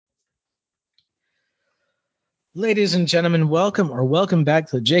Ladies and gentlemen, welcome back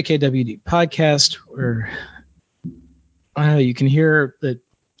to the JKWD podcast, where you can hear that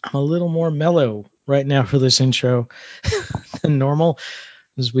I'm a little more mellow right now for this intro than normal,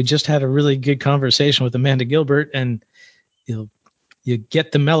 because we just had a really good conversation with Amanda Gilbert, and you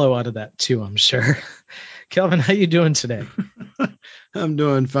get the mellow out of that too, I'm sure. Kelvin, how you doing today? I'm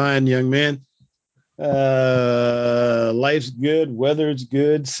doing fine, young man. Life's good, weather's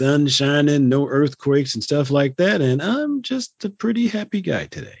good, sun shining, no earthquakes and stuff like that, and I'm just a pretty happy guy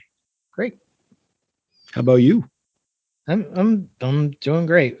today. Great. How about you? I'm doing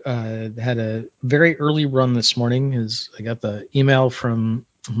great. Had a very early run this morning as I got the email from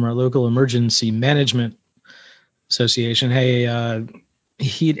our local emergency management association. Hey,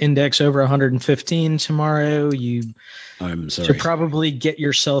 heat index over 115 tomorrow. You I'm sorry. should probably get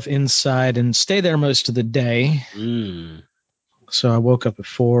yourself inside and stay there most of the day. So I woke up at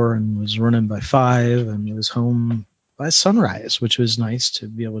 4 and was running by 5 and was home by sunrise, which was nice to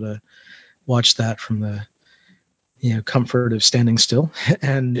be able to watch that from the comfort of standing still.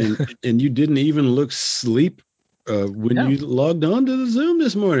 and you didn't even look sleep when you logged on to the Zoom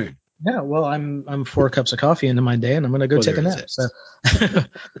this morning. Yeah, well, I'm 4 cups of coffee into my day, and I'm going to go take a nap. So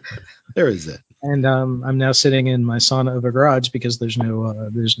there is that. And I'm now sitting in my sauna of a garage because there's no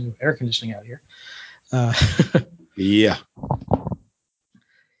air conditioning out here. Yeah.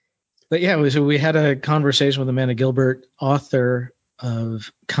 But yeah, so we had a conversation with Amanda Gilbert, author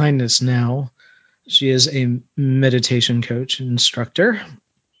of Kindness Now. She is a meditation coach and instructor,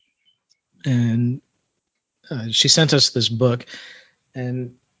 and she sent us this book.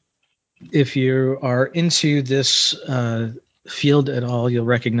 And if you are into this field at all, you'll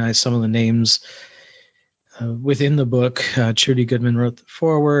recognize some of the names within the book. Trudy Goodman wrote the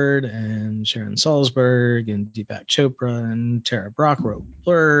foreword, and Sharon Salzberg and Deepak Chopra and Tara Brach wrote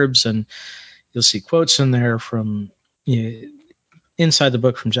blurbs, and you'll see quotes in there from inside the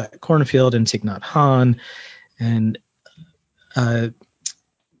book from Jack Kornfield and Thich Nhat Hanh, and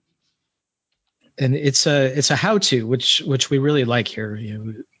it's a how-to, which we really like here.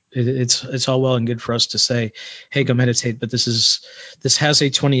 It's all well and good for us to say, hey, go meditate, but this has a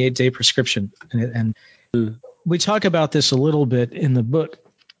 28-day prescription, and we talk about this a little bit in the book.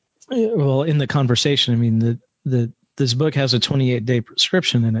 Well, in the conversation, I mean, this book has a 28-day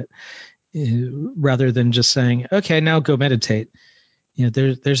prescription in it, rather than just saying, okay, now go meditate.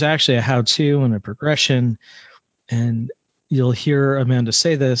 There's actually a how-to and a progression, and you'll hear Amanda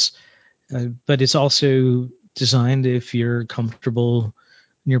say this, but it's also designed if you're comfortable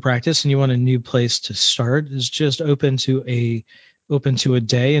in your practice and you want a new place to start, is just open to a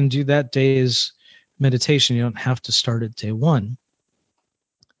day and do that day's meditation. You don't have to start at day 1.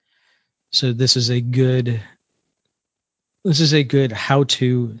 So this is a good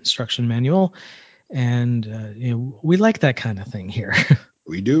how-to instruction manual, and we like that kind of thing here.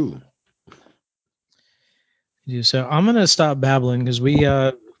 We do. So I'm going to stop babbling because we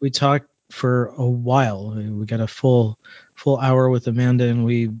talked for a while. We got a full hour with Amanda,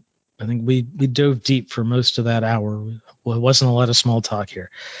 and I think we dove deep for most of that hour. Well, it wasn't a lot of small talk here.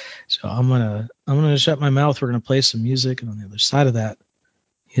 So I'm gonna shut my mouth. We're gonna play some music, and on the other side of that,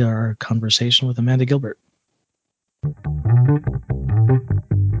 hear our conversation with Amanda Gilbert.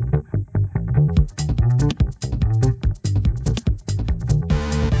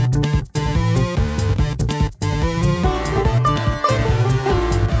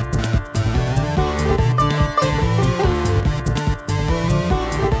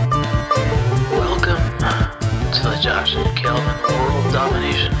 Josh and Kelvin World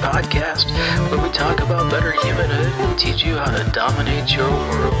Domination Podcast, where we talk about better humanhood and teach you how to dominate your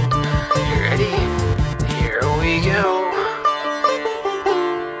world. You ready? Here we go.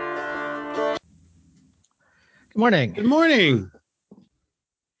 Good morning. Good morning.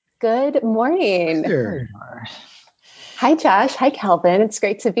 Good morning. There. Hi, Josh. Hi, Kelvin. It's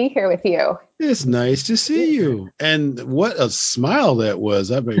great to be here with you. It's nice to see you. And what a smile that was.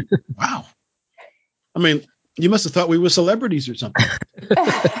 I mean, wow. I mean, you must have thought we were celebrities or something.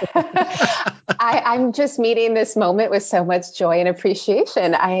 I'm just meeting this moment with so much joy and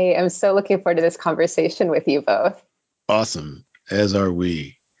appreciation. I am so looking forward to this conversation with you both. Awesome. As are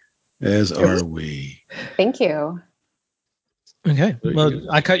we. Thank you. Okay. Well,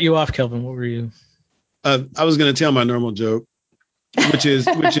 I cut you off, Kelvin. What were you? I was going to tell my normal joke, which is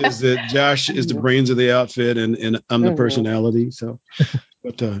that Josh is the brains of the outfit and I'm the personality. So,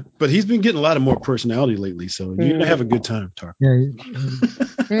 but he's been getting a lot of more personality lately. So you're gonna have a good time talking.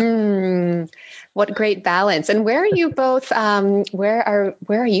 Yeah. What great balance! And where are you both? Where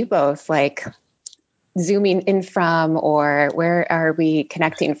are you both? Like zooming in from, or where are we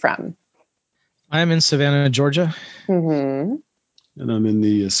connecting from? I'm in Savannah, Georgia. Mm-hmm. And I'm in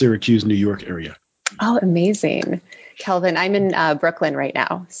the Syracuse, New York area. Oh, amazing. Kelvin, I'm in Brooklyn right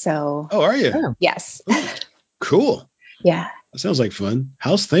now. So, Oh, are you? Oh. yes. Cool. Yeah. That sounds like fun.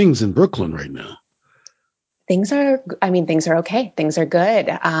 How's things in Brooklyn right now? Things are okay. Things are good.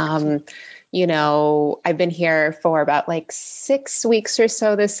 I've been here for about like 6 weeks or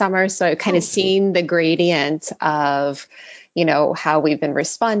so this summer. So I've kind of seen the gradient of, how we've been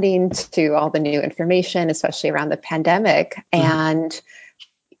responding to all the new information, especially around the pandemic. Mm-hmm. And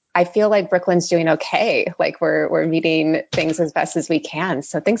I feel like Brooklyn's doing okay. Like we're meeting things as best as we can.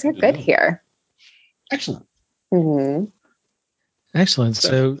 So things are good here. Excellent. Mm-hmm. Excellent.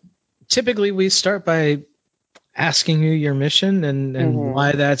 So typically we start by asking you your mission and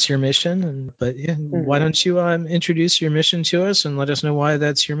why that's your mission. But why don't you introduce your mission to us and let us know why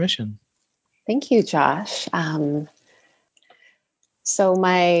that's your mission? Thank you, Josh. So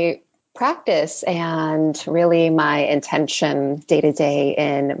my practice and really my intention day to day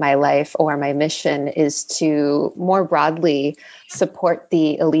in my life or my mission is to more broadly support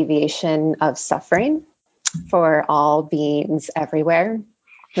the alleviation of suffering for all beings everywhere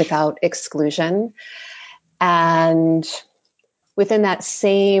without exclusion. And within that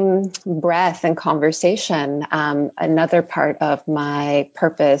same breath and conversation, another part of my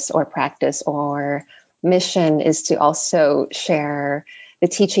purpose or practice or mission is to also share the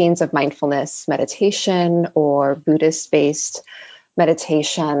teachings of mindfulness meditation or Buddhist-based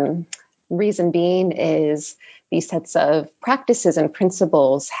meditation. Reason being is these sets of practices and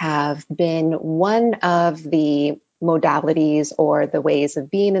principles have been one of the modalities or the ways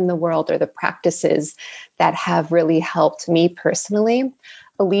of being in the world or the practices that have really helped me personally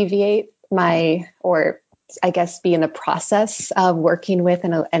alleviate or I guess be in the process of working with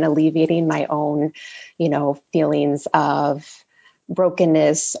and alleviating my own, feelings of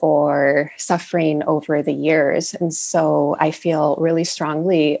brokenness or suffering over the years. And so I feel really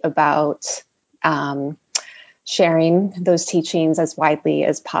strongly about sharing those teachings as widely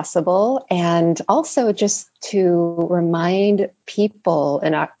as possible. And also just to remind people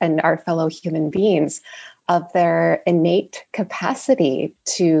and our fellow human beings of their innate capacity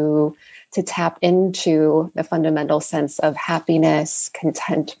to tap into the fundamental sense of happiness,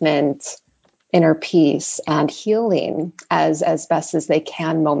 contentment, inner peace, and healing as best as they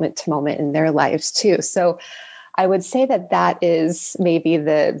can moment to moment in their lives too. So I would say that is maybe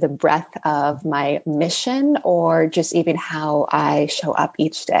the breadth of my mission or just even how I show up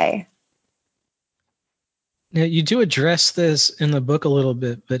each day. Now, you do address this in the book a little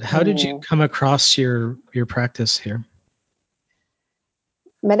bit, but how did you come across your practice here?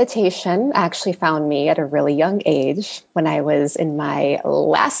 Meditation actually found me at a really young age when I was in my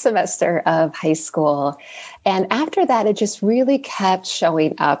last semester of high school. And after that, it just really kept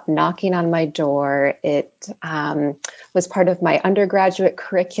showing up, knocking on my door. It was part of my undergraduate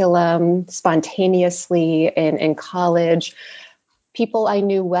curriculum spontaneously in college. People I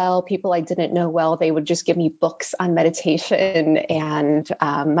knew well, people I didn't know well, they would just give me books on meditation and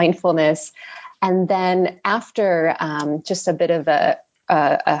mindfulness. And then after just a bit of a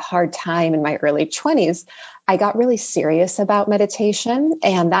hard time in my early 20s, I got really serious about meditation.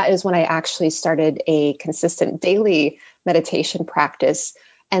 And that is when I actually started a consistent daily meditation practice.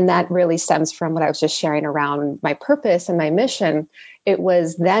 And that really stems from what I was just sharing around my purpose and my mission. It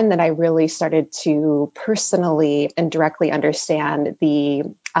was then that I really started to personally and directly understand the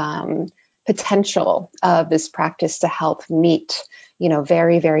potential of this practice to help meet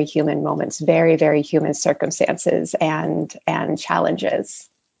very, very human moments, very, very human circumstances and challenges.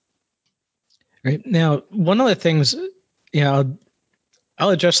 Right. Now, one of the things, I'll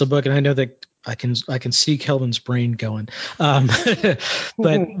address the book, and I know that I can see Kelvin's brain going. But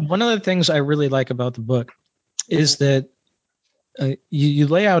one of the things I really like about the book is that you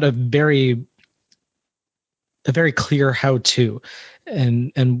lay out a very clear how-to,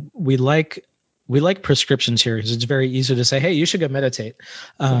 and we like prescriptions here because it's very easy to say, hey, you should go meditate.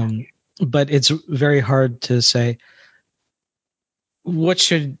 But it's very hard to say, what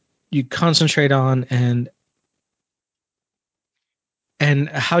should you concentrate on and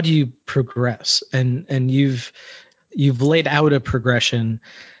how do you progress? And you've laid out a progression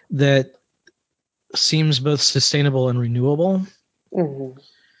that seems both sustainable and renewable. Mm-hmm.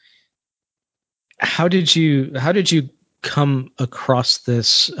 How did you come across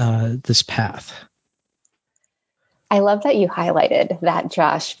this path? I love that you highlighted that,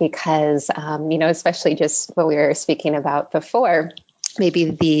 Josh, because, especially just what we were speaking about before,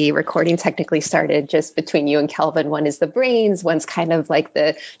 maybe the recording technically started just between you and Kelvin. One is the brains, one's kind of like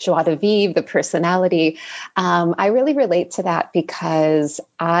the joie de vivre, the personality. I really relate to that because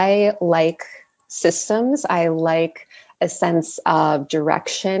I like systems. I like a sense of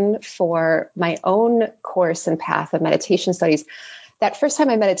direction for my own course and path of meditation studies. That first time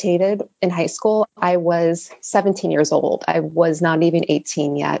I meditated in high school, I was 17 years old. I was not even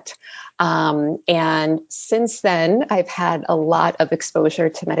 18 yet. And since then, I've had a lot of exposure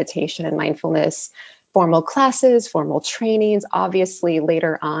to meditation and mindfulness, formal classes, formal trainings. Obviously,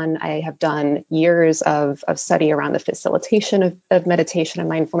 later on, I have done years of study around the facilitation of meditation and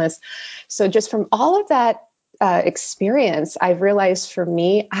mindfulness. So just from all of that experience, I've realized for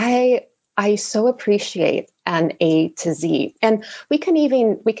me, I so appreciate an A to Z, and we can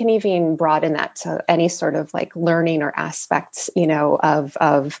even broaden that to any sort of like learning or aspects,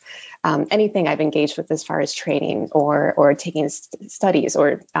 of anything I've engaged with as far as training or taking studies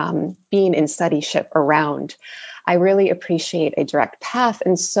or being in studyship around. I really appreciate a direct path,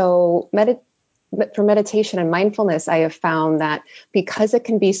 and so for meditation and mindfulness, I have found that because it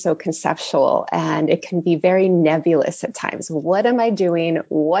can be so conceptual and it can be very nebulous at times. What am I doing?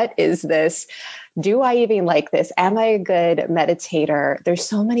 What is this? Do I even like this? Am I a good meditator? There's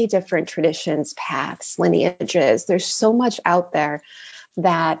so many different traditions, paths, lineages. There's so much out there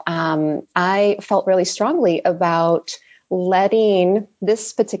that I felt really strongly about letting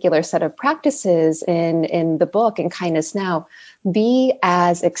this particular set of practices in the book, In Kindness Now, be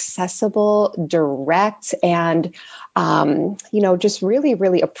as accessible, direct, and just really,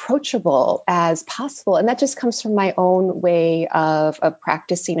 really approachable as possible. And that just comes from my own way of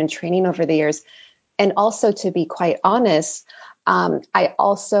practicing and training over the years. And also, to be quite honest, I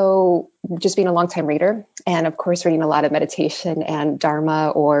also, just being a longtime reader, and of course, reading a lot of meditation and Dharma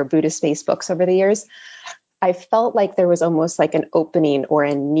or Buddhist-based books over the years, I felt like there was almost like an opening or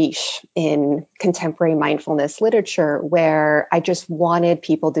a niche in contemporary mindfulness literature where I just wanted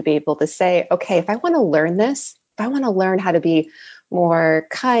people to be able to say, okay, if I want to learn this, if I want to learn how to be more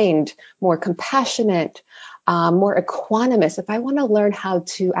kind, more compassionate, more equanimous, if I want to learn how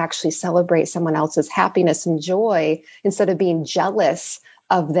to actually celebrate someone else's happiness and joy instead of being jealous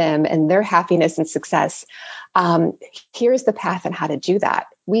of them and their happiness and success, here's the path on how to do that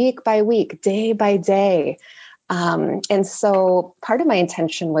week by week, day by day. And so part of my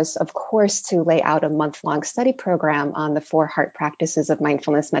intention was, of course, to lay out a month-long study program on the 4 heart practices of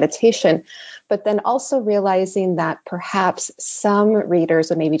mindfulness meditation, but then also realizing that perhaps some readers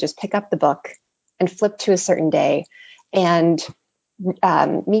would maybe just pick up the book and flip to a certain day and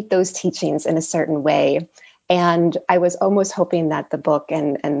meet those teachings in a certain way. And I was almost hoping that the book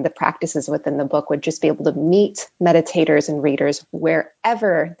and the practices within the book would just be able to meet meditators and readers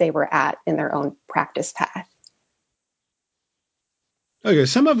wherever they were at in their own practice path. Okay,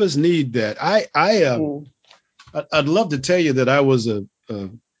 some of us need that. I'd love to tell you that I was an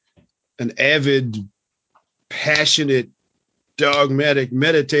avid, passionate, dogmatic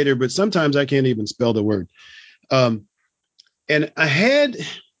meditator, but sometimes I can't even spell the word. And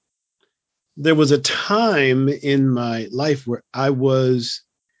there was a time in my life where that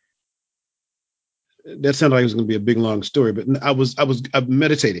sounded like it was going to be a big, long story, but I was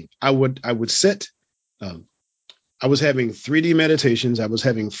meditating. I would sit, I was having 3D meditations. I was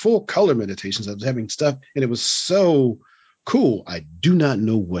having full color meditations. I was having stuff, and it was so cool. I do not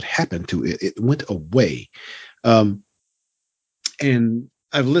know what happened to it. It went away. And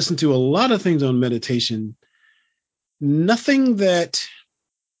I've listened to a lot of things on meditation. Nothing that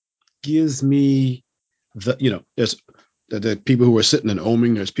gives me there's the people who are sitting and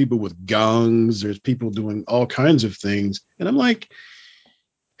oming. There's people with gongs. There's people doing all kinds of things. And I'm like,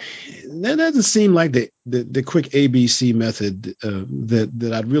 that doesn't seem like the quick ABC method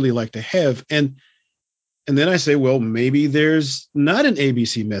that I'd really like to have. And then I say, well, maybe there's not an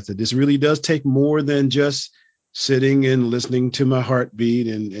ABC method. This really does take more than just sitting and listening to my heartbeat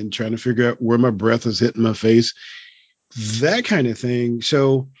and trying to figure out where my breath is hitting my face, that kind of thing.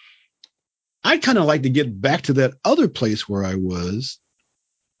 So I'd kind of like to get back to that other place where I was.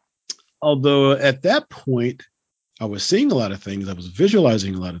 Although at that point, I was seeing a lot of things. I was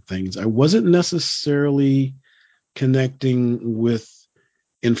visualizing a lot of things. I wasn't necessarily connecting with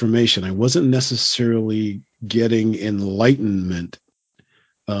information. I wasn't necessarily getting enlightenment.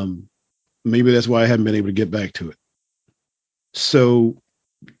 Maybe that's why I haven't been able to get back to it. So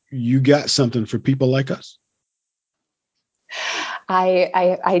you got something for people like us?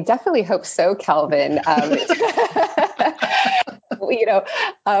 I definitely hope so, Calvin.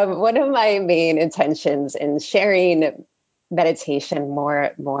 One of my main intentions in sharing meditation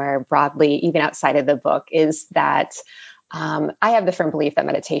more broadly, even outside of the book, is that I have the firm belief that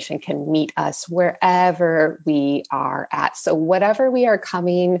meditation can meet us wherever we are at. So whatever we are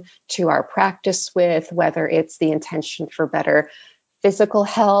coming to our practice with, whether it's the intention for better physical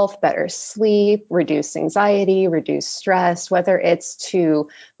health, better sleep, reduce anxiety, reduce stress, whether it's to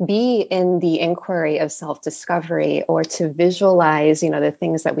be in the inquiry of self-discovery or to visualize, the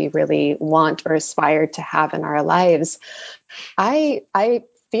things that we really want or aspire to have in our lives. I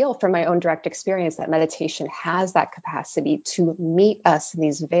feel from my own direct experience that meditation has that capacity to meet us in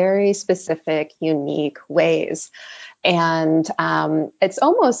these very specific, unique ways. And it's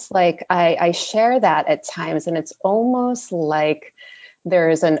almost like I share that at times, and it's almost like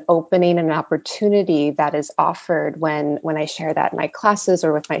there is an opening and an opportunity that is offered when I share that in my classes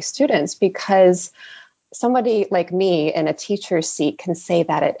or with my students, because somebody like me in a teacher's seat can say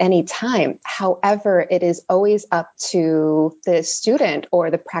that at any time. However, it is always up to the student or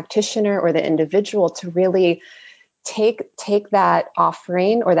the practitioner or the individual to really take that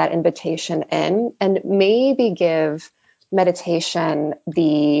offering or that invitation in and maybe give meditation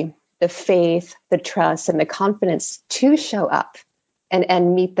the faith, the trust, and the confidence to show up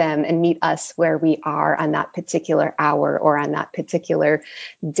and meet them and meet us where we are on that particular hour or on that particular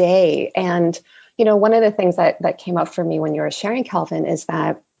day. And one of the things that came up for me when you were sharing, Calvin, is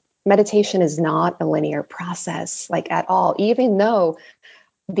that meditation is not a linear process, like at all, even though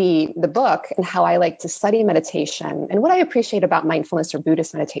the book and how I like to study meditation and what I appreciate about mindfulness or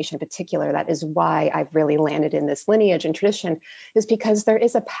Buddhist meditation in particular, that is why I've really landed in this lineage and tradition, is because there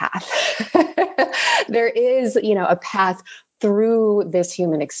is a path. There is, a path through this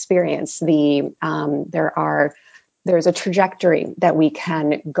human experience. There's a trajectory that we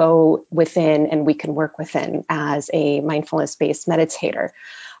can go within and we can work within as a mindfulness-based meditator.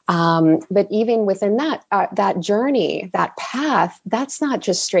 But even within that journey, that path, that's not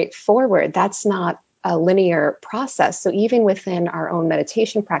just straightforward. That's not a linear process. So even within our own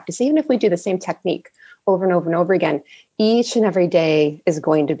meditation practice, even if we do the same technique over and over and over again, each and every day is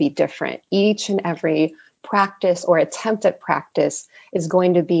going to be different. Each and every practice or attempt at practice is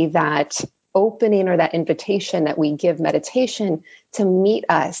going to be that opening or that invitation that we give meditation to meet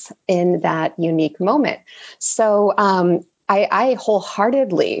us in that unique moment. So I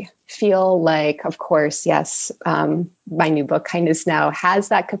wholeheartedly feel like, of course, yes, my new book, Kindness Now, has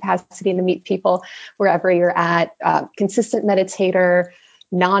that capacity to meet people wherever you're at. Consistent meditator,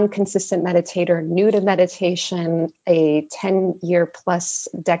 non-consistent meditator, new to meditation, a 10-year plus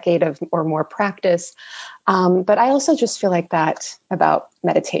decade of or more practice. But I also just feel like that about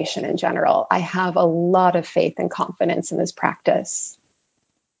meditation in general. I have a lot of faith and confidence in this practice.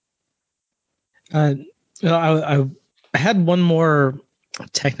 I had one more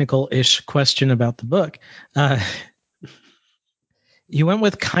technical-ish question about the book. You went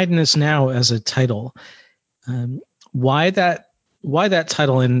with Kindness Now as a title. Why that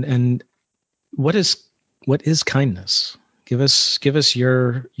title, and what is kindness? Give us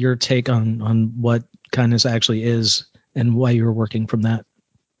your take on what kindness actually is and why you're working from that.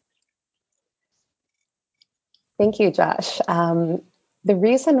 Thank you, Josh. The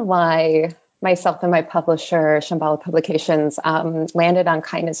reason why myself and my publisher, Shambhala Publications, landed on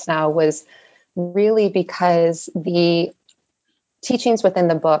Kindness Now was really because the teachings within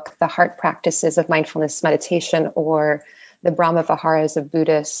the book, the heart practices of mindfulness meditation, or the Brahma Viharas of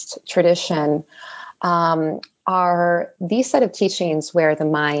Buddhist tradition, are these set of teachings where the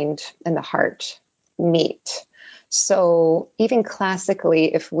mind and the heart meet. So even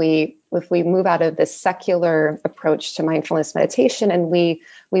classically, if we move out of the secular approach to mindfulness meditation and we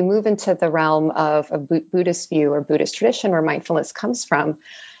move into the realm of a Buddhist view or Buddhist tradition where mindfulness comes from,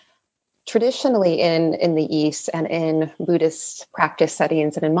 traditionally in the East and in Buddhist practice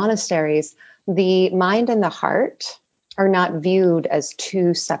settings and in monasteries, the mind and the heart are not viewed as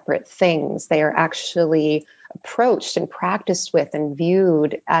two separate things. They are actually approached and practiced with and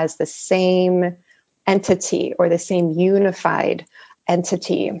viewed as the same entity or the same unified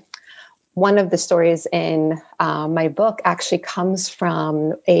entity. One of the stories in my book actually comes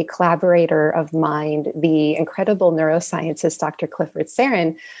from a collaborator of mine, the incredible neuroscientist, Dr. Clifford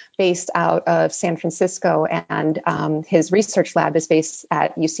Sarin, based out of San Francisco, and his research lab is based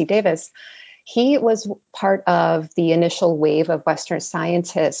at UC Davis. He was part of the initial wave of Western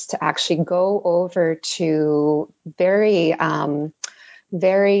scientists to actually go over to very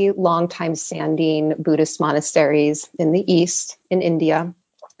long time standing Buddhist monasteries in the East, in India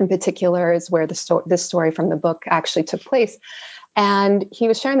in particular, is where this story from the book actually took place. And he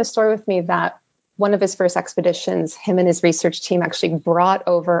was sharing the story with me that one of his first expeditions, him and his research team actually brought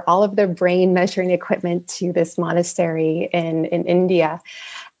over all of their brain measuring equipment to this monastery in India.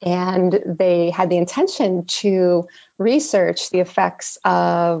 And they had the intention to research the effects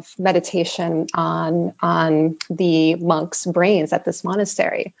of meditation on the monks' brains at this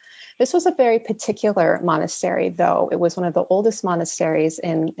monastery. This was a very particular monastery, though. It was one of the oldest monasteries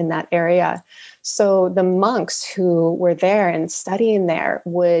in that area. So the monks who were there and studying there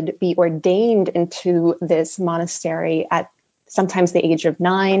would be ordained into this monastery at sometimes the age of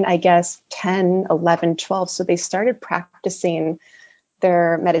 9, I guess, 10, 11, 12. So they started practicing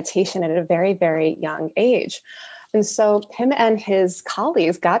their meditation at a very, very young age. And so him and his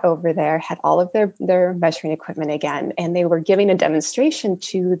colleagues got over there, had all of their measuring equipment again, and they were giving a demonstration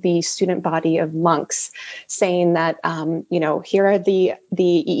to the student body of monks, saying that, here are the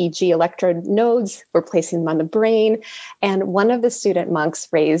EEG electrode nodes, we're placing them on the brain. And one of the student monks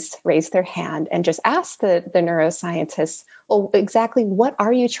raised their hand and just asked the neuroscientists, well, exactly what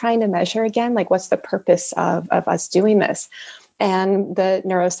are you trying to measure again? Like, what's the purpose of us doing this? And the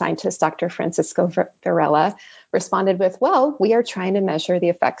neuroscientist, Dr. Francisco Varela, responded with, well, we are trying to measure the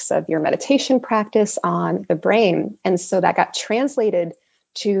effects of your meditation practice on the brain. And so that got translated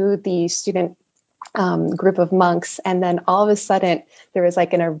to the student group of monks. And then all of a sudden, there was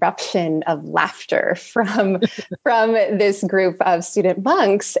like an eruption of laughter from this group of student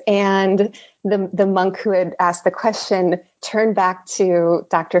monks. And the monk who had asked the question turned back to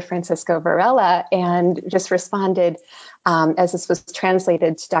Dr. Francisco Varela and just responded, as this was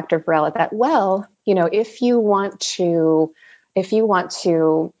translated to Dr. Varela, that, well, if you want to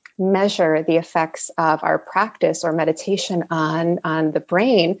measure the effects of our practice or meditation on the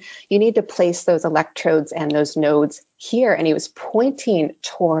brain, you need to place those electrodes and those nodes here. And he was pointing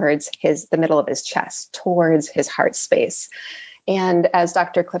towards the middle of his chest, towards his heart space. And as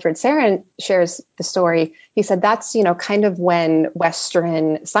Dr. Clifford Saran shares the story, he said that's, kind of when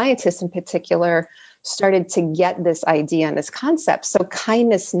Western scientists in particular started to get this idea and this concept. So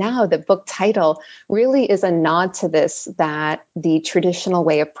Kindness Now, the book title, really is a nod to this, that the traditional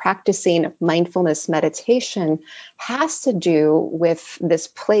way of practicing mindfulness meditation has to do with this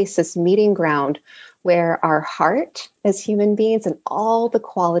place, this meeting ground, where our heart as human beings and all the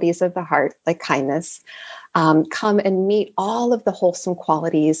qualities of the heart, like kindness, come and meet all of the wholesome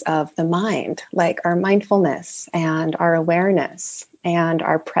qualities of the mind, like our mindfulness and our awareness and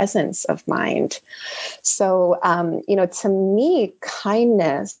our presence of mind. So, to me,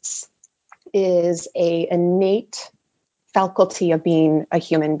 kindness is an innate faculty of being a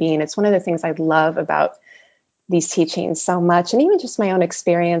human being. It's one of the things I love about these teachings so much, and even just my own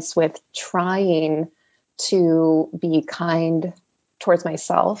experience with trying to be kind towards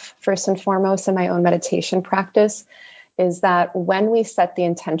myself, first and foremost, in my own meditation practice, is that when we set the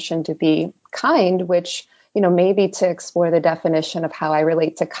intention to be kind, which, maybe to explore the definition of how I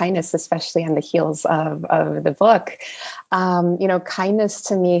relate to kindness, especially on the heels of the book, kindness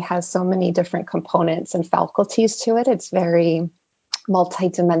to me has so many different components and faculties to it. It's very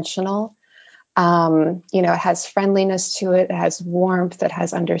multidimensional. It has friendliness to it. It has warmth. It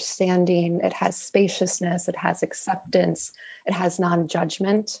has understanding. It has spaciousness. It has acceptance. It has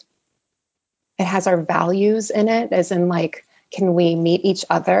non-judgment. It has our values in it, as in, like, can we meet each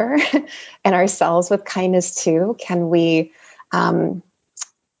other and ourselves with kindness too? Can we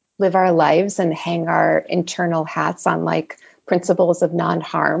live our lives and hang our internal hats on, like, principles of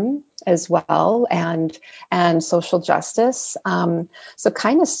non-harm as well, and social justice. So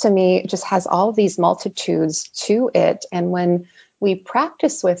kindness to me just has all these multitudes to it. And when we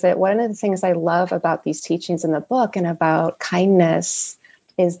practice with it, one of the things I love about these teachings in the book and about kindness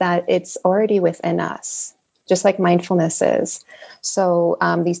is that it's already within us, just like mindfulness is. So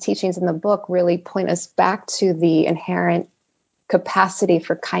these teachings in the book really point us back to the inherent capacity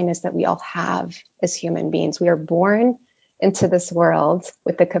for kindness that we all have as human beings. We are born into this world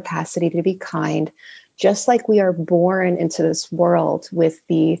with the capacity to be kind, just like we are born into this world with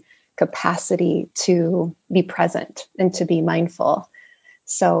the capacity to be present and to be mindful.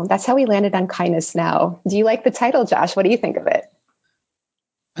 So that's how we landed on Kindness Now. Do you like the title, Josh? What do you think of it?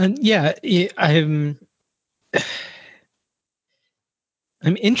 And yeah, I'm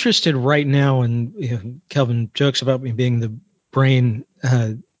interested right now in, Kelvin jokes about me being the brain.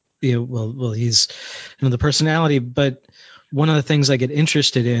 Well, he's the personality, but one of the things I get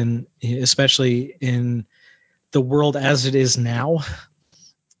interested in, especially in the world as it is now,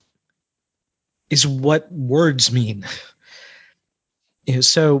 is what words mean.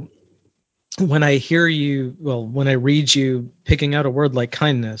 So when I hear you, when I read you picking out a word like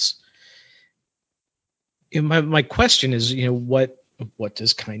kindness, my question is, what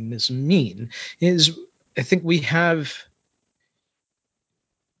does kindness mean? I think we have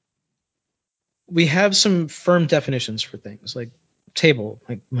some firm definitions for things. Like table.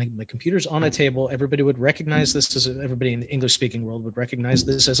 My computer's on a table. Everybody would recognize this as everybody in the English speaking world would recognize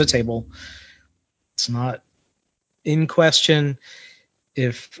this as a table. It's not in question.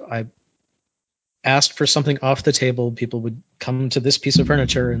 If I asked for something off the table, people would come to this piece of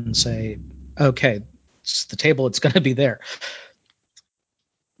furniture and say, okay, it's the table, it's going to be there.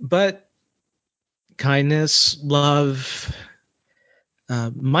 But kindness, love,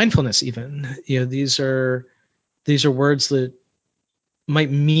 mindfulness, even, these are words that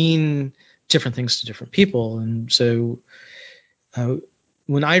might mean different things to different people. And so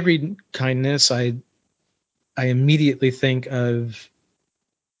when I read kindness, I immediately think of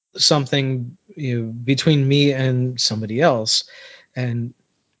something between me and somebody else. And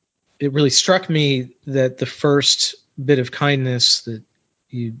it really struck me that the first bit of kindness that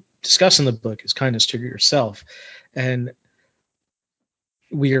you discuss in the book is kindness to yourself. And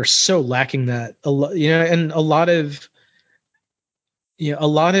we are so lacking that, and a lot of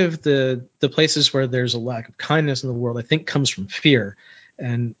the places where there's a lack of kindness in the world, I think, comes from fear.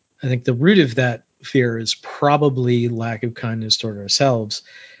 And I think the root of that fear is probably lack of kindness toward ourselves.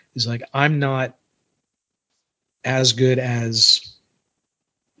 Is like, I'm not as good as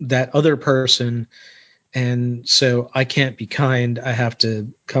that other person, and so I can't be kind. I have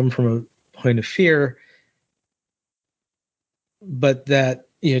to come from a point of fear. But that,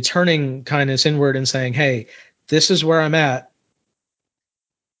 turning kindness inward and saying, hey, this is where I'm at.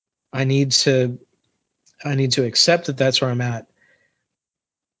 I need to accept that that's where I'm at.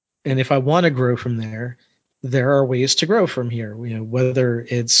 And if I want to grow from there, there are ways to grow from here, whether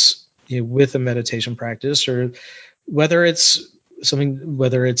it's with a meditation practice, or whether it's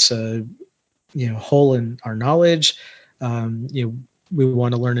a hole in our knowledge. We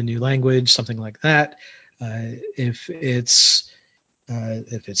want to learn a new language, something like that. If it's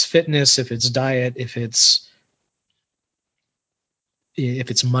fitness, if it's diet, if it's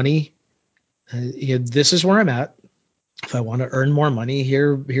money, this is where I'm at. If I want to earn more money,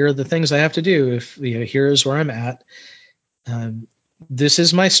 here are the things I have to do. If here is where I'm at. This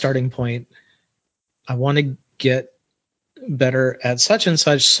is my starting point. I want to get better at such and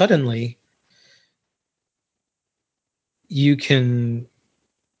such. Suddenly, you can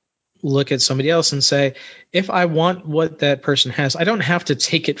look at somebody else and say, if I want what that person has, I don't have to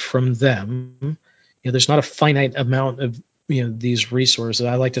take it from them. There's not a finite amount of these resources.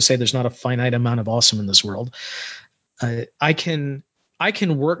 I like to say there's not a finite amount of awesome in this world. I can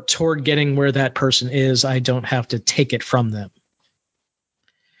work toward getting where that person is. I don't have to take it from them.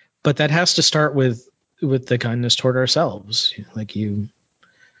 But that has to start with the kindness toward ourselves, like you.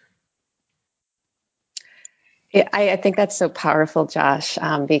 I think that's so powerful, Josh,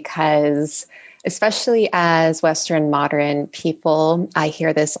 because especially as Western modern people, I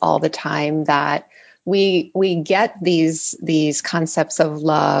hear this all the time, that we get these concepts of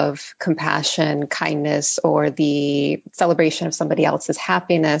love, compassion, kindness, or the celebration of somebody else's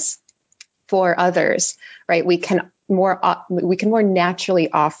happiness for others, right? We can more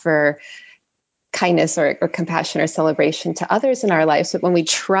naturally offer kindness or compassion or celebration to others in our lives. But when we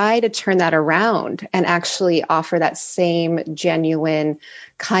try to turn that around and actually offer that same genuine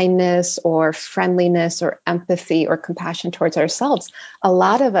kindness or friendliness or empathy or compassion towards ourselves, a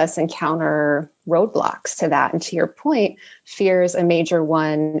lot of us encounter roadblocks to that. And to your point, fear is a major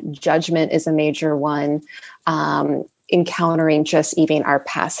one. Judgment is a major one. Encountering just even our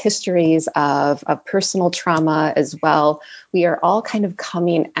past histories of personal trauma as well. We are all kind of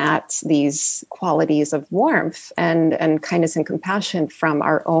coming at these qualities of warmth and kindness and compassion from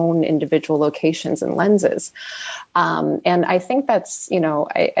our own individual locations and lenses. And I think that's,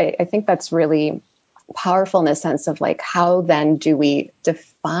 I think that's really powerful in the sense of like, how then do we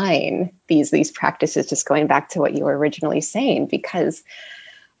define these practices, just going back to what you were originally saying? Because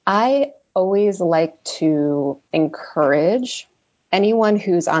I always like to encourage anyone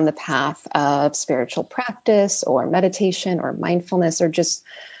who's on the path of spiritual practice or meditation or mindfulness, or just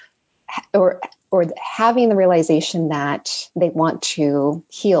or having the realization that they want to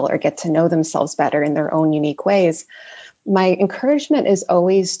heal or get to know themselves better in their own unique ways. My encouragement is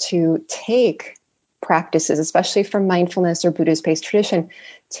always to take practices, especially from mindfulness or Buddhist-based tradition,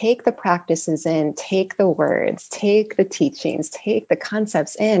 take the practices in, take the words, take the teachings, take the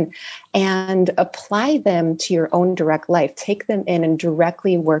concepts in, and apply them to your own direct life. Take them in and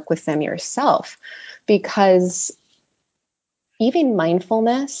directly work with them yourself. Because even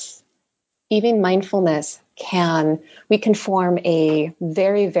mindfulness we can form a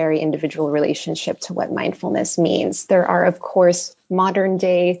very, very individual relationship to what mindfulness means. There are, of course, modern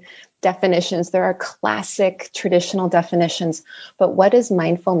day definitions. There are classic traditional definitions. But what is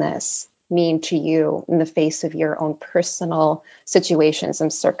mindfulness? mean to you in the face of your own personal situations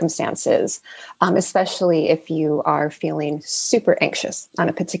and circumstances, especially if you are feeling super anxious on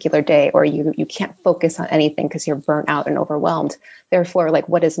a particular day, or you can't focus on anything because you're burnt out and overwhelmed. Therefore, like,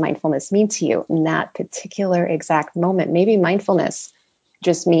 what does mindfulness mean to you in that particular exact moment? Maybe mindfulness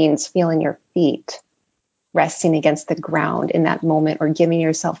just means feeling your feet resting against the ground in that moment, or giving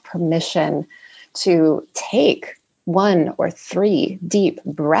yourself permission to take 1 or 3 deep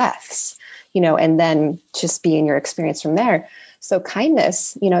breaths, and then just be in your experience from there. So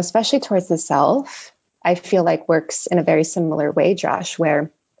kindness, especially towards the self, I feel like works in a very similar way, Josh,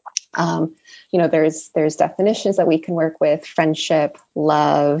 where, there's definitions that we can work with: friendship,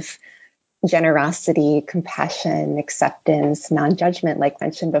 love, generosity, compassion, acceptance, non-judgment, like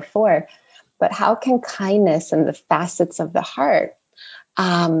mentioned before. But how can kindness and the facets of the heart,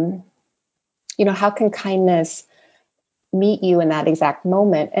 how can kindness meet you in that exact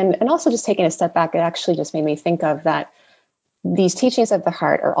moment? And also, just taking a step back, it actually just made me think of that these teachings of the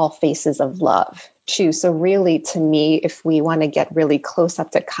heart are all faces of love too. So really, to me, if we want to get really close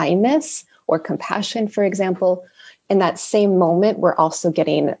up to kindness or compassion, for example, in that same moment, we're also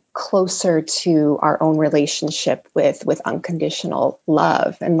getting closer to our own relationship with unconditional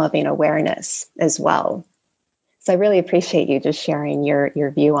love and loving awareness as well. So I really appreciate you just sharing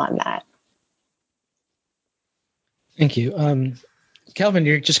your view on that. Thank you. Calvin,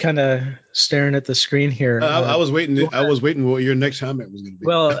 you're just kind of staring at the screen here. I was waiting. I was waiting what your next comment was going to be.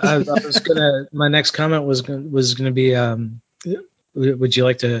 Well, I was gonna. My next comment was gonna be. Would you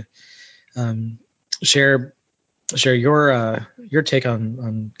like to share your take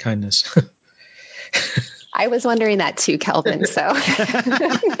on kindness? I was wondering that too, Calvin. So.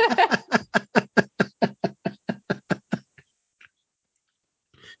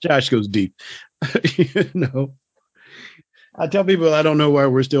 Josh goes deep. I tell people I don't know why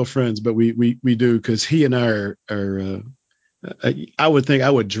we're still friends, but we do, because he and I are I would think I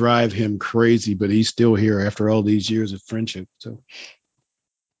would drive him crazy, but he's still here after all these years of friendship. So,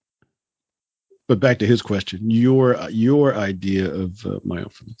 but back to his question, your idea of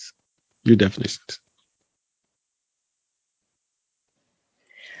mindfulness, your definitions.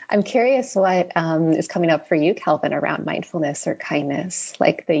 I'm curious what is coming up for you, Calvin, around mindfulness or kindness,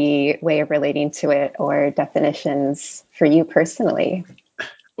 like the way of relating to it or definitions for you personally.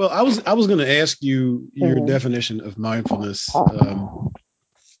 Well, I was going to ask you your definition of mindfulness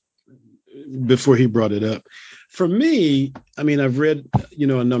before he brought it up. For me, I mean, I've read,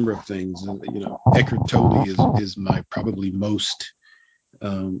 a number of things. Eckhart Tolle is my probably most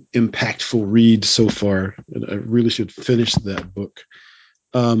impactful read so far. And I really should finish that book.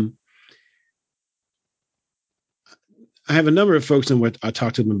 I have a number of folks in what I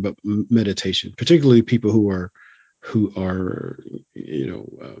talk to them about meditation, particularly people who are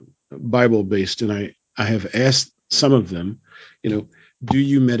Bible based, and I have asked some of them, do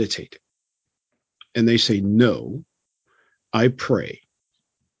you meditate? And they say no. I pray.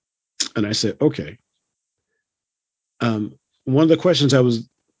 And I said, okay. One of the questions I was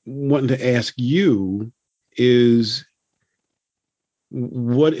wanting to ask you is,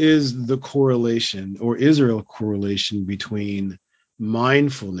 what is the correlation, or is there a correlation between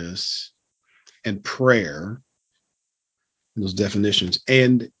mindfulness and prayer, those definitions?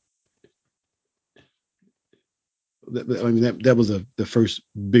 And that was the first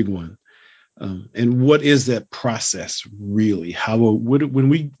big one. And what is that process really? When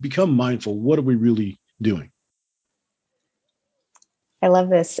we become mindful, what are we really doing? I love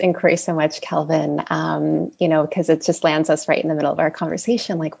this inquiry so much, Calvin, because it just lands us right in the middle of our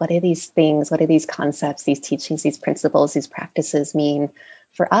conversation. Like, what are these things? What are these concepts, these teachings, these principles, these practices mean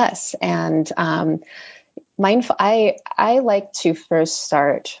for us? And mindful, I like to first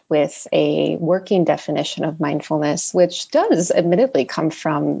start with a working definition of mindfulness, which does admittedly come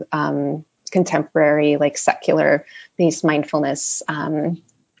from contemporary, like secular-based mindfulness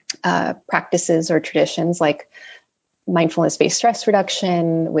practices or traditions, like mindfulness-based stress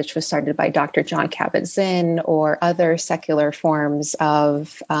reduction, which was started by Dr. Jon Kabat-Zinn, or other secular forms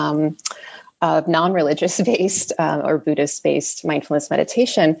of non-religious based or Buddhist-based mindfulness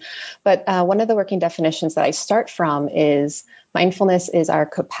meditation. But one of the working definitions that I start from is mindfulness is our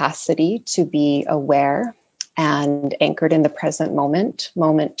capacity to be aware and anchored in the present moment,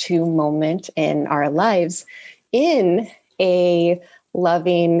 moment to moment in our lives, in a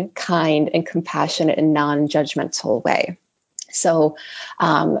loving, kind, and compassionate and non-judgmental way. So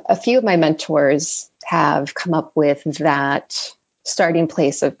a few of my mentors have come up with that starting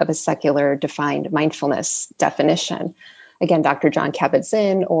place of a secular defined mindfulness definition. Again, Dr. Jon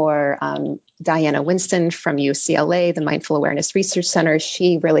Kabat-Zinn or Diana Winston from UCLA, the Mindful Awareness Research Center.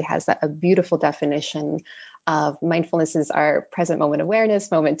 She really has a beautiful definition of mindfulness is our present moment awareness,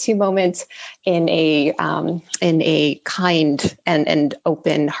 moment to moment, in a kind and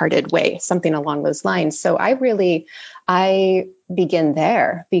open-hearted way, something along those lines. So I begin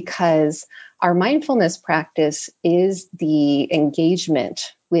there, because our mindfulness practice is the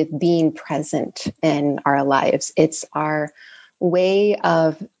engagement with being present in our lives. It's our way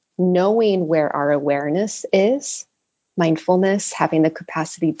of knowing where our awareness is. Mindfulness, having the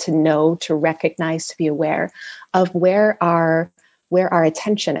capacity to know, to recognize, to be aware of where our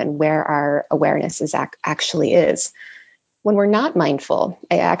attention and where our awareness is actually is. When we're not mindful,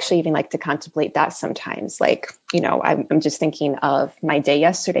 I actually even like to contemplate that sometimes. Like, I'm just thinking of my day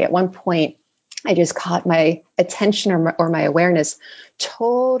yesterday. At one point, I just caught my attention or my awareness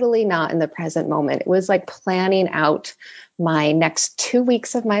totally not in the present moment. It was like planning out my next 2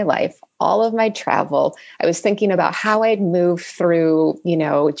 weeks of my life, all of my travel. I was thinking about how I'd move through,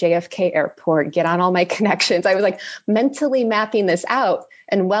 JFK Airport, get on all my connections. I was like mentally mapping this out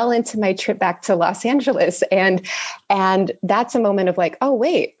and well into my trip back to Los Angeles. And that's a moment of like, oh,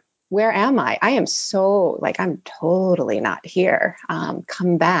 wait, where am I? I am so I'm totally not here.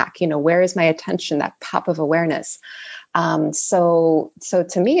 Come back, where is my attention, that pop of awareness? So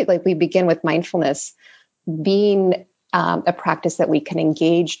to me, we begin with mindfulness being a practice that we can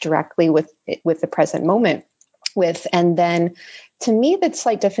engage directly with the present moment with. And then to me, the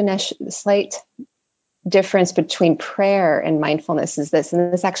slight difference between prayer and mindfulness is this,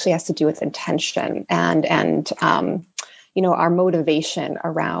 and this actually has to do with intention and our motivation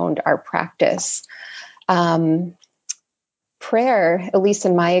around our practice. Prayer, at least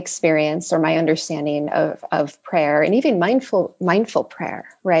in my experience or my understanding of prayer, and even mindful prayer,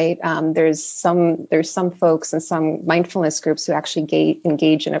 right? There's some folks and some mindfulness groups who actually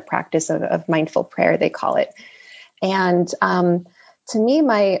engage in a practice of mindful prayer, they call it. And to me,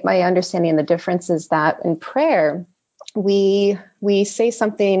 my understanding, the difference is that in prayer, we say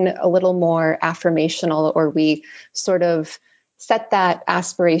something a little more affirmational, or we sort of set that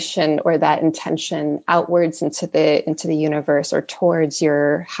aspiration or that intention outwards into the universe, or towards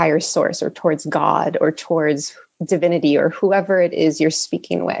your higher source, or towards God, or towards divinity, or whoever it is you're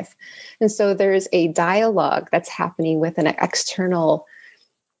speaking with. And so there's a dialogue that's happening with an external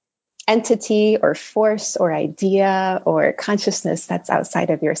entity or force or idea or consciousness that's outside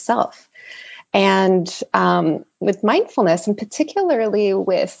of yourself. And with mindfulness, and particularly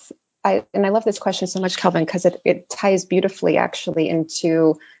I love this question so much, Kelvin, because it ties beautifully actually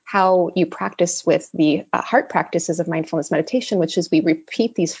into how you practice with the heart practices of mindfulness meditation, which is we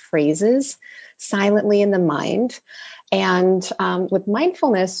repeat these phrases silently in the mind. And with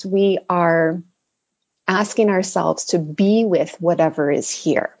mindfulness, we are asking ourselves to be with whatever is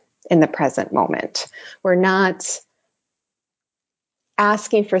here in the present moment. We're not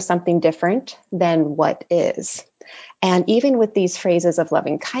asking for something different than what is. And even with these phrases of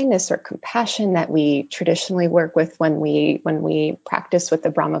loving kindness or compassion that we traditionally work with when we practice with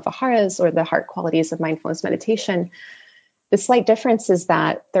the Brahma Viharas or the heart qualities of mindfulness meditation, the slight difference is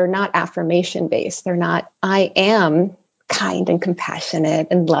that they're not affirmation based. They're not, I am kind and compassionate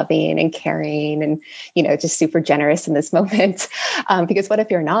and loving and caring and, just super generous in this moment. Because what if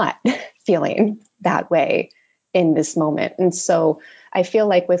you're not feeling that way in this moment? And so I feel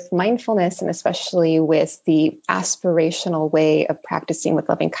like with mindfulness, and especially with the aspirational way of practicing with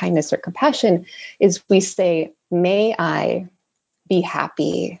loving kindness or compassion, is we say, may I be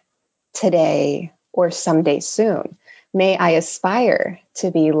happy today or someday soon. May I aspire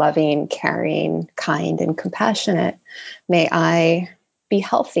to be loving, caring, kind, and compassionate. May I be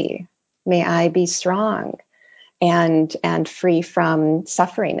healthy. May I be strong and free from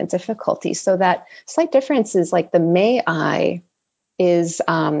suffering and difficulty. So that slight difference is like the may I is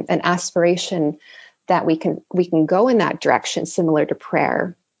an aspiration that we can go in that direction, similar to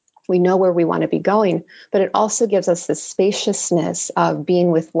prayer. We know where we want to be going, but it also gives us the spaciousness of being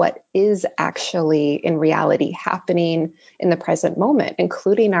with what is actually in reality happening in the present moment,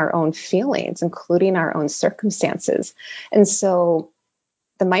 including our own feelings, including our own circumstances. And so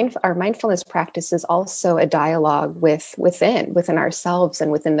our mindfulness practice is also a dialogue within ourselves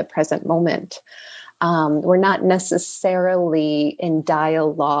and within the present moment. We're not necessarily in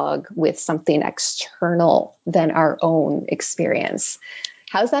dialogue with something external than our own experience.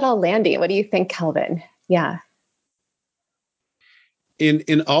 How's that all landing? What do you think, Kelvin? Yeah.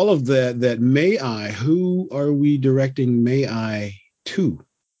 In all of that may I, who are we directing may I to?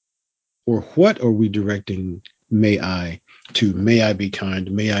 Or what are we directing may I to? May I be kind?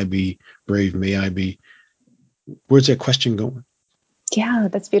 May I be brave? May I be... Where's that question going? Yeah,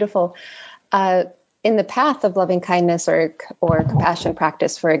 that's beautiful. In the path of loving kindness or compassion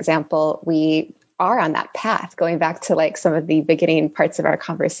practice, for example, we are on that path. Going back to like some of the beginning parts of our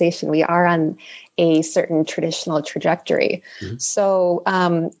conversation, we are on a certain traditional trajectory. Mm-hmm.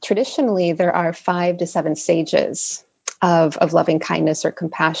 So traditionally, there are 5 to 7 stages of loving kindness or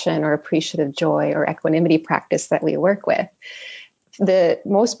compassion or appreciative joy or equanimity practice that we work with.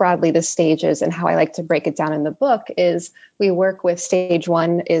 Most broadly, the stages and how I like to break it down in the book is we work with stage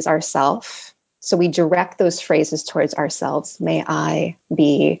 1 is ourself. So we direct those phrases towards ourselves. May I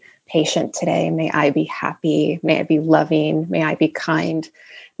be patient today? May I be happy? May I be loving? May I be kind?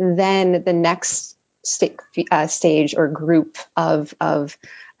 Then the next stage or group of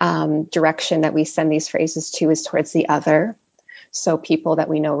direction that we send these phrases to is towards the other. So people that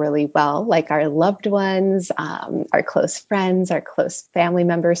we know really well, like our loved ones, our close friends, our close family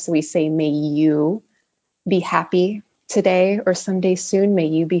members. So we say, may you be happy today or someday soon. May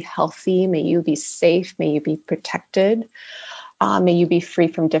you be healthy. May you be safe. May you be protected. May you be free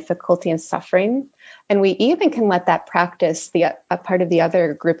from difficulty and suffering. And we even can let that practice, a part of the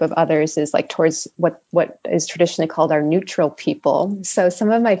other group of others is like towards what is traditionally called our neutral people. So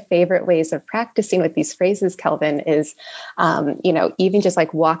some of my favorite ways of practicing with these phrases, Kelvin, is, even just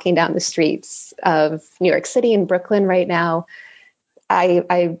like walking down the streets of New York City and Brooklyn right now.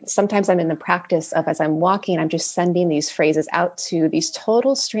 I sometimes I'm in the practice of, as I'm walking, I'm just sending these phrases out to these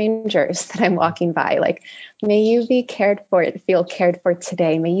total strangers that I'm walking by. Like, may you be feel cared for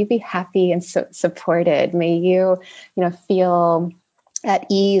today. May you be happy and supported. May you, feel at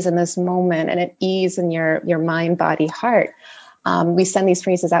ease in this moment and at ease in your mind, body, heart. We send these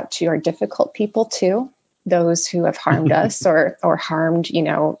phrases out to our difficult people too. Those who have harmed us or harmed,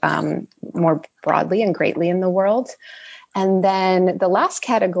 more broadly and greatly in the world. And then the last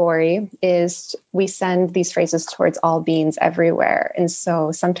category is we send these phrases towards all beings everywhere. And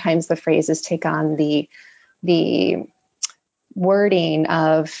so sometimes the phrases take on the wording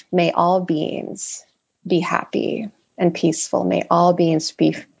of may all beings be happy and peaceful. May all beings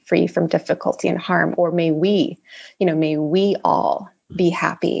be free from difficulty and harm. Or may we all be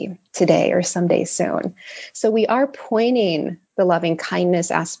happy today or someday soon. So we are pointing the loving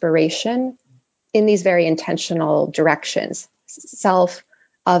kindness aspiration in these very intentional directions, self,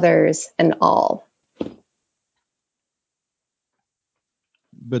 others, and all.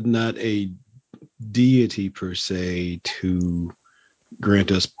 But not a deity per se to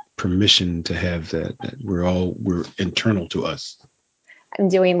grant us permission to have that we're internal to us. I'm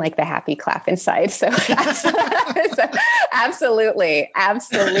doing like the happy clap inside. So, absolutely.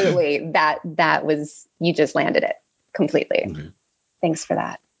 That was, you just landed it completely. Okay. Thanks for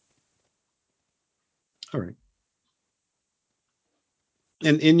that. All right.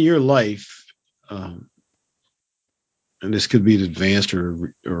 And in your life, and this could be an advanced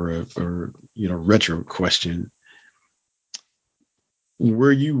or retro question,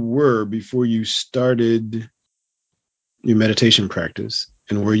 where you were before you started your meditation practice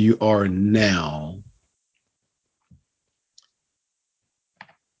and where you are now,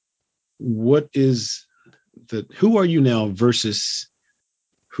 who are you now versus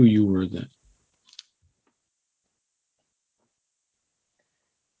who you were then?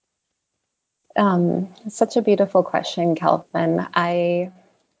 It's such a beautiful question, Kelvin. In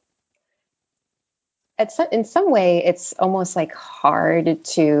some way, it's almost like hard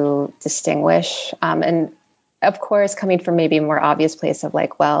to distinguish. And of course, coming from maybe a more obvious place of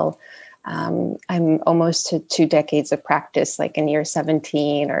like, well, I'm almost to 2 decades of practice, like in year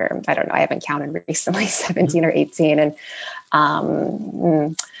 17, or I don't know, I haven't counted recently, 17 or 18.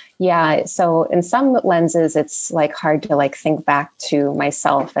 And yeah, so in some lenses, it's like hard to like think back to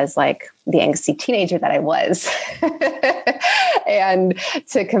myself as like the angsty teenager that I was and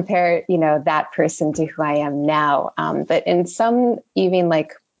to compare, that person to who I am now. But in some even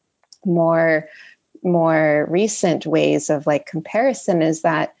like more recent ways of like comparison is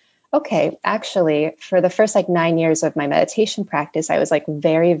that, okay, actually, for the first like 9 years of my meditation practice, I was like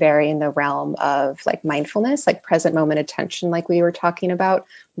very, very in the realm of like mindfulness, like present moment attention, like we were talking about,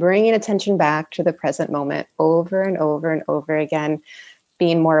 bringing attention back to the present moment over and over and over again,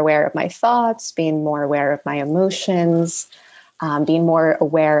 being more aware of my thoughts, being more aware of my emotions, being more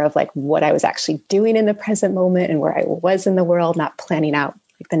aware of like what I was actually doing in the present moment and where I was in the world, not planning out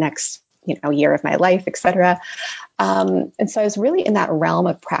like the next year of my life, etc. And so I was really in that realm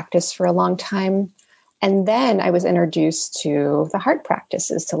of practice for a long time. And then I was introduced to the heart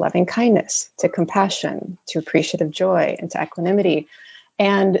practices, to loving kindness, to compassion, to appreciative joy, and to equanimity.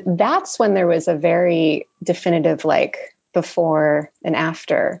 And that's when there was a very definitive like before and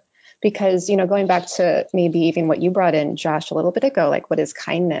after. Because, going back to maybe even what you brought in, Josh, a little bit ago, like what is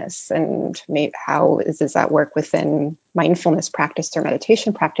kindness and how does that work within mindfulness practice or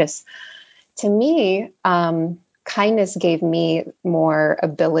meditation practice? To me, kindness gave me more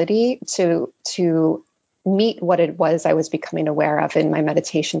ability to meet what it was I was becoming aware of in my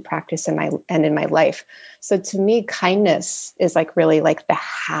meditation practice and in my life. So to me, kindness is like really like the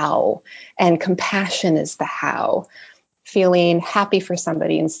how, and compassion is the how. Feeling happy for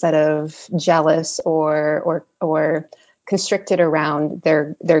somebody instead of jealous or constricted around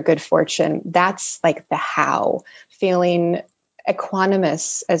their good fortune. That's like the how. Feeling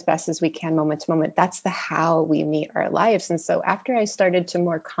equanimous as best as we can moment to moment. That's the how we meet our lives. And so after I started to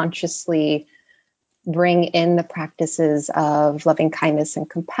more consciously bring in the practices of loving kindness and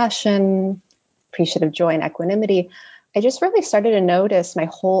compassion, appreciative joy and equanimity, I just really started to notice my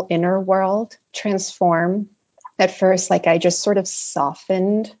whole inner world transform. At first, like I just sort of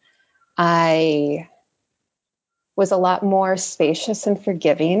softened. I was a lot more spacious and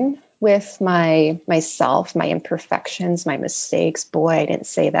forgiving with myself, my imperfections, my mistakes. Boy, I didn't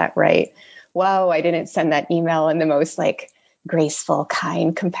say that right. Whoa, I didn't send that email in the most like graceful,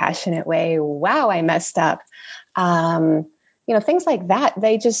 kind, compassionate way. Wow, I messed up. Things like that.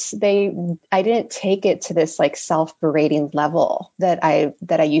 I didn't take it to this like self-berating level that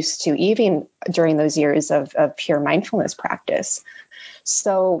I used to, even during those years of pure mindfulness practice.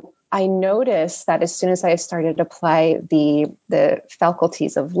 So I noticed that as soon as I started to apply the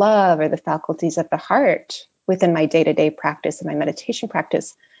faculties of love or the faculties of the heart within my day-to-day practice and my meditation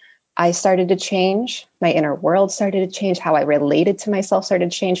practice, I started to change. My inner world started to change. How I related to myself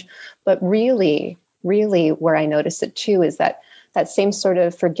started to change. But really, really where I noticed it too is that same sort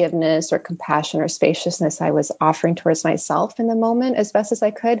of forgiveness or compassion or spaciousness I was offering towards myself in the moment as best as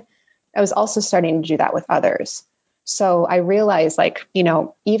I could, I was also starting to do that with others. So I realized, like,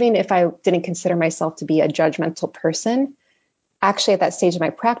 even if I didn't consider myself to be a judgmental person, actually at that stage of my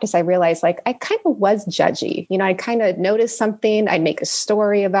practice, I realized like I kind of was judgy. I kind of noticed something, I'd make a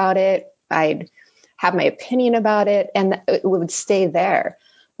story about it, I'd have my opinion about it, and it would stay there.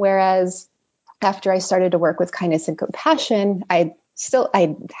 Whereas after I started to work with kindness and compassion, I'd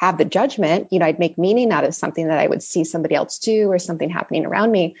have the judgment, I'd make meaning out of something that I would see somebody else do or something happening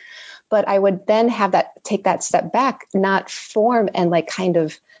around me. But I would then take that step back, not form and like kind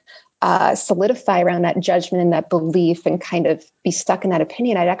of solidify around that judgment and that belief and kind of be stuck in that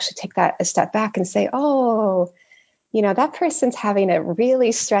opinion. I'd actually take that a step back and say, oh, that person's having a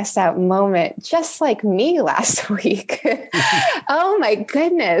really stressed out moment, just like me last week. Oh my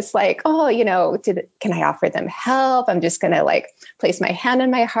goodness. Like, oh, can I offer them help? I'm just going to like place my hand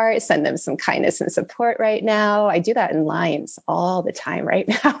on my heart, send them some kindness and support right now. I do that in lines all the time right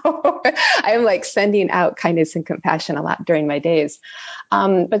now. I'm like sending out kindness and compassion a lot during my days.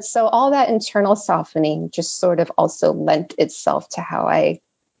 But so all that internal softening just sort of also lent itself to how I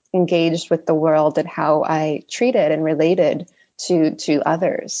engaged with the world and how I treated and related to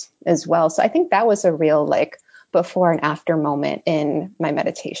others as well. So I think that was a real like before and after moment in my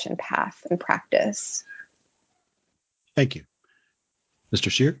meditation path and practice. Thank you. Mr.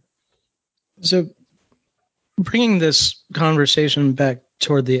 Scheer? So bringing this conversation back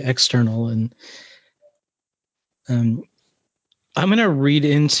toward the external, and I'm going to read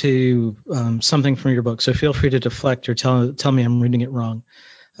into something from your book, so feel free to deflect or tell me I'm reading it wrong.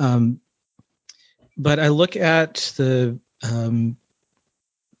 But I look at the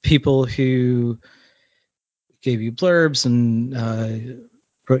people who gave you blurbs and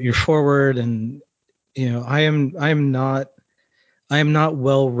wrote your forward, and I am not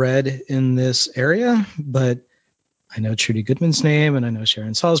well read in this area, but I know Trudy Goodman's name, and I know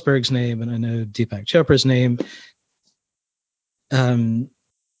Sharon Salzberg's name, and I know Deepak Chopra's name.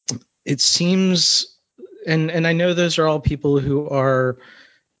 It seems, and I know those are all people who are,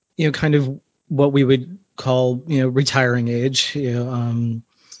 kind of what we would call, retiring age. Ram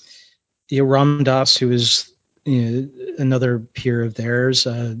Dass, who is another peer of theirs,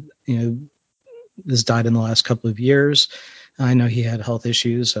 has died in the last couple of years. I know he had health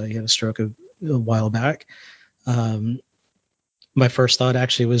issues. He had a stroke a while back. My first thought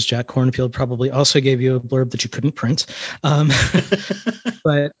actually was Jack Kornfield probably also gave you a blurb that you couldn't print.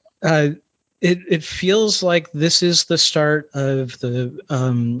 But it feels like this is the start of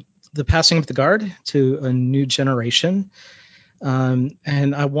the passing of the guard to a new generation.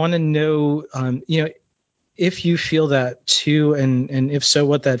 And I want to know, if you feel that too, and if so,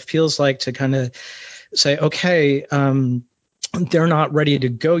 what that feels like to kind of say, okay, they're not ready to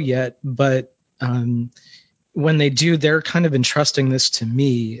go yet, but when they do, they're kind of entrusting this to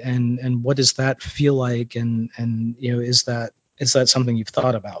me, and what does that feel like, and is that something you've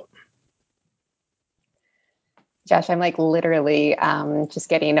thought about? Josh, I'm like literally just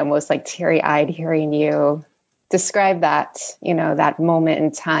getting almost like teary-eyed hearing you describe that, that moment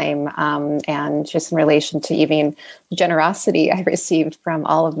in time, and just in relation to even generosity I received from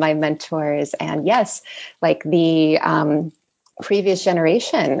all of my mentors. And yes, like the previous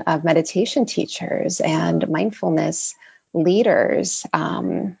generation of meditation teachers and mindfulness leaders.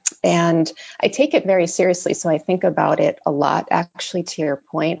 And I take it very seriously. So I think about it a lot, actually, to your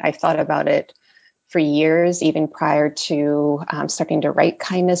point. I've thought about it for years, even prior to starting to write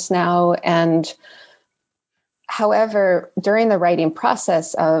Kindness Now. And however, during the writing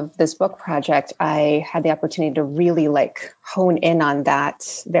process of this book project, I had the opportunity to really like hone in on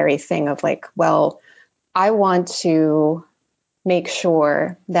that very thing of like, well, I want to make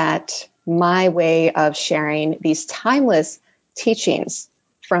sure that my way of sharing these timeless teachings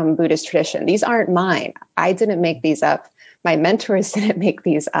from Buddhist tradition, these aren't mine. I didn't make these up. My mentors didn't make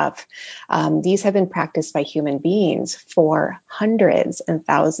these up. These have been practiced by human beings for hundreds and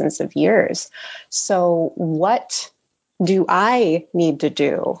thousands of years. So what do I need to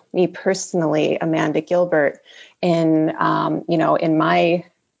do, me personally, Amanda Gilbert, in in my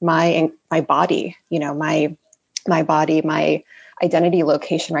body, my body, my identity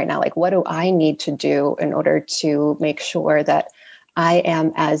location right now? Like, what do I need to do in order to make sure that I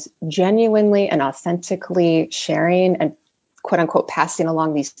am as genuinely and authentically sharing and quote unquote passing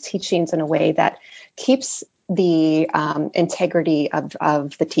along these teachings in a way that keeps the integrity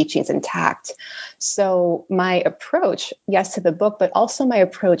of the teachings intact? So my approach, yes, to the book, but also my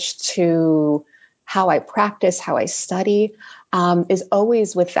approach to how I practice, how I study, is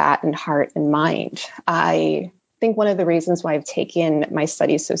always with that in heart and mind. I think one of the reasons why I've taken my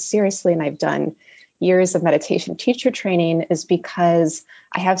studies so seriously and I've done years of meditation teacher training is because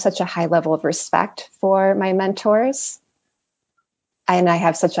I have such a high level of respect for my mentors. And I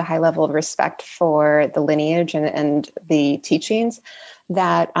have such a high level of respect for the lineage and the teachings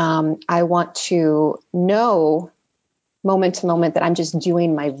that I want to know moment to moment that I'm just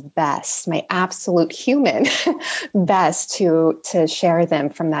doing my best, my absolute human best to share them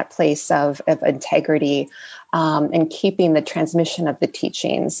from that place of integrity, and keeping the transmission of the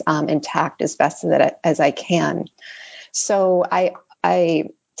teachings intact as best as I can. So I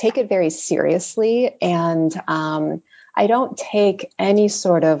take it very seriously, and I don't take any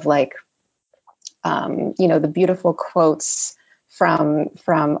sort of like the beautiful quotes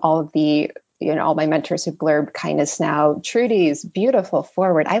from all of the all my mentors who blurbed Kindness Now. Trudy's beautiful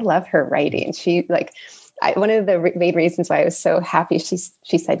forward. I love her writing. She one of the main reasons why I was so happy she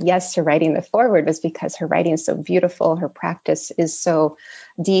said yes to writing the forward was because her writing is so beautiful. Her practice is so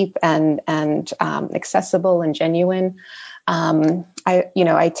deep and accessible and genuine.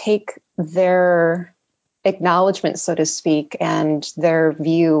 I take their acknowledgement, so to speak, and their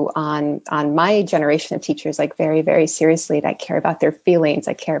view on my generation of teachers like very, very seriously. And I care about their feelings.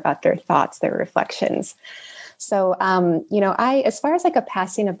 I care about their thoughts, their reflections. So, as far as like a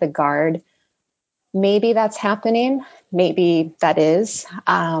passing of the guard, maybe that's happening. Maybe that is.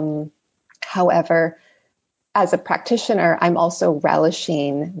 However, as a practitioner, I'm also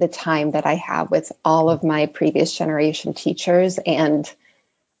relishing the time that I have with all of my previous generation teachers. And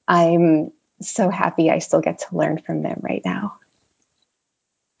I'm so happy I still get to learn from them right now.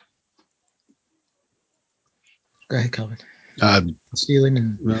 Go ahead, Calvin. Stealing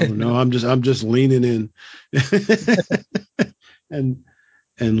and no, I'm just leaning in and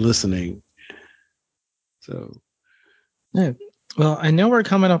listening. So, yeah. Well, I know we're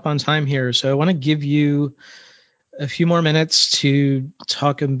coming up on time here, so I want to give you a few more minutes to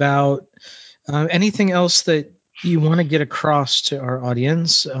talk about anything else that you want to get across to our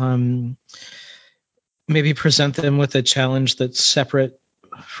audience. Maybe present them with a challenge that's separate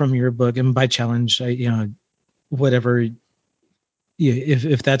from your book, and by challenge, whatever.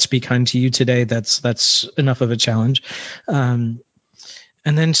 If that's be kind to you today, that's enough of a challenge. And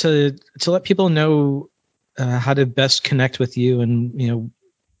then to let people know how to best connect with you, and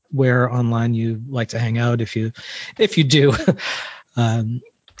where online you like to hang out, if you do, and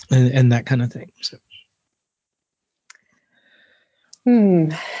that kind of thing. So.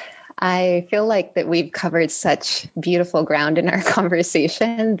 I feel like that we've covered such beautiful ground in our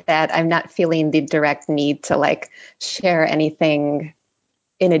conversation that I'm not feeling the direct need to like share anything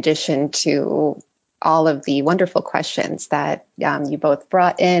in addition to all of the wonderful questions that you both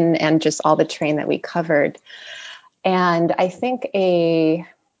brought in and just all the terrain that we covered. And I think a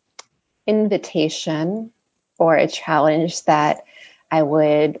invitation or a challenge that I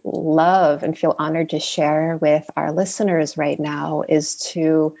would love and feel honored to share with our listeners right now is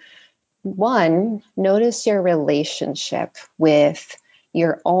to, one, notice your relationship with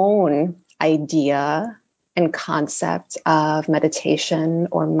your own idea and concept of meditation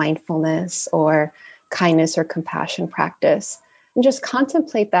or mindfulness or kindness or compassion practice. And just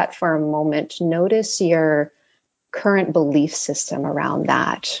contemplate that for a moment. Notice your current belief system around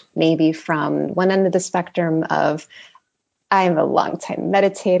that. Maybe from one end of the spectrum of, I'm a long-time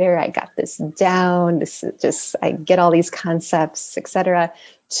meditator, I got this down, this is just, I get all these concepts, etc.,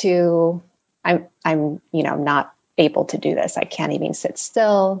 to I'm not able to do this. I can't even sit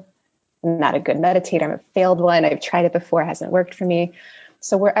still. I'm not a good meditator. I'm a failed one. I've tried it before. It hasn't worked for me.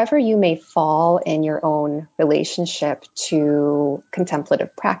 So wherever you may fall in your own relationship to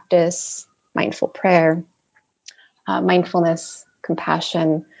contemplative practice, mindful prayer, mindfulness,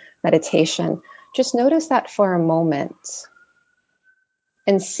 compassion, meditation, just notice that for a moment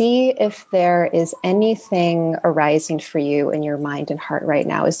and see if there is anything arising for you in your mind and heart right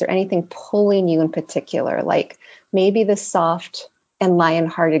now. Is there anything pulling you in particular? Like maybe the soft and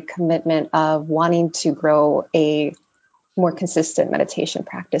lion-hearted commitment of wanting to grow a more consistent meditation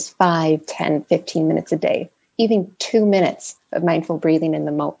practice, 5, 10, 15 minutes a day, even 2 minutes of mindful breathing in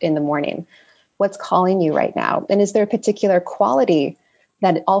the morning. What's calling you right now? And is there a particular quality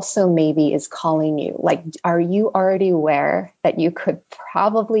that also maybe is calling you? Like, are you already aware that you could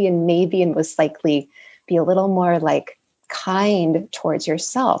probably and maybe and most likely be a little more like kind towards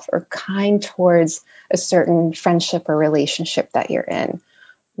yourself or kind towards a certain friendship or relationship that you're in?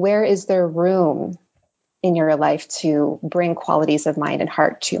 Where is there room in your life to bring qualities of mind and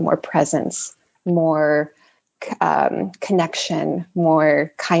heart to more presence, more connection,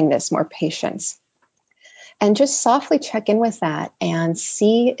 more kindness, more patience? And just softly check in with that and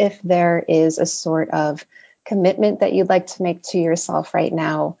see if there is a sort of commitment that you'd like to make to yourself right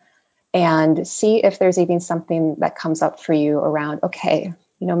now, and see if there's even something that comes up for you around, okay,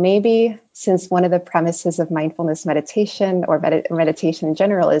 maybe since one of the premises of mindfulness meditation or meditation in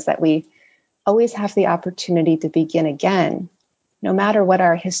general is that we always have the opportunity to begin again, no matter what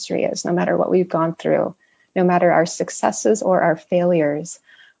our history is, no matter what we've gone through, no matter our successes or our failures,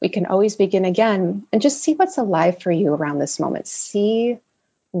 we can always begin again, and just see what's alive for you around this moment. See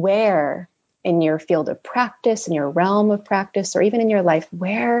where in your field of practice, in your realm of practice, or even in your life,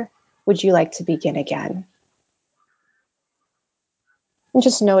 where would you like to begin again? And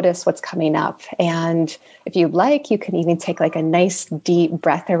just notice what's coming up. And if you'd like, you can even take like a nice deep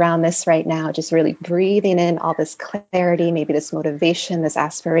breath around this right now, just really breathing in all this clarity, maybe this motivation, this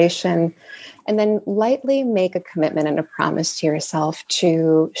aspiration, and then lightly make a commitment and a promise to yourself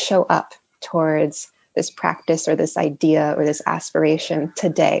to show up towards this practice or this idea or this aspiration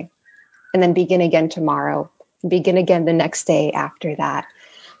today, and then begin again tomorrow, and begin again the next day after that.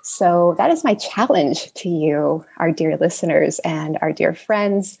 So that is my challenge to you, our dear listeners and our dear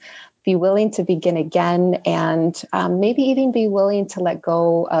friends. Be willing to begin again, and maybe even be willing to let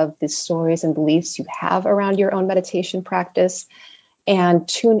go of the stories and beliefs you have around your own meditation practice, and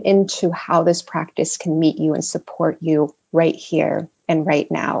tune into how this practice can meet you and support you right here and right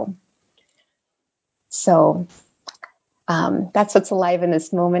now. So that's what's alive in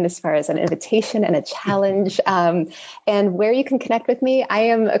this moment as far as an invitation and a challenge. And where you can connect with me, I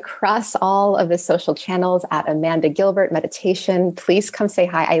am across all of the social channels at Amanda Gilbert Meditation. Please come say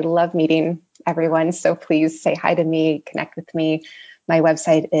hi. I love meeting everyone. So please say hi to me, connect with me. My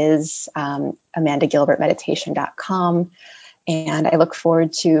website is amandagilbertmeditation.com. And I look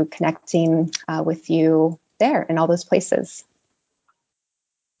forward to connecting with you there in all those places.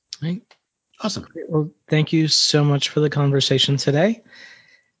 Right. Awesome. Well, thank you so much for the conversation today.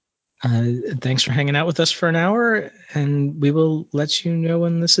 Thanks for hanging out with us for an hour, and we will let you know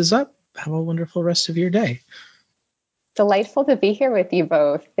when this is up. Have a wonderful rest of your day. Delightful to be here with you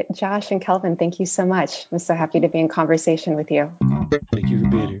both. Josh and Kelvin, thank you so much. I'm so happy to be in conversation with you. Thank you for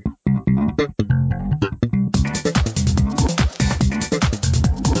being here.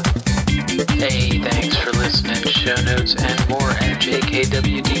 Hey, thanks for listening. Show notes and more at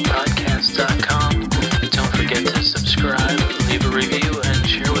jkwdpodcast.com. Don't forget to subscribe, leave a review, and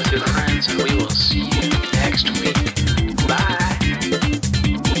share with your friends, and we will see you next week. Bye!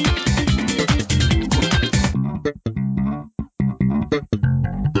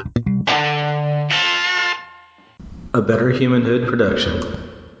 A Better Humanhood production.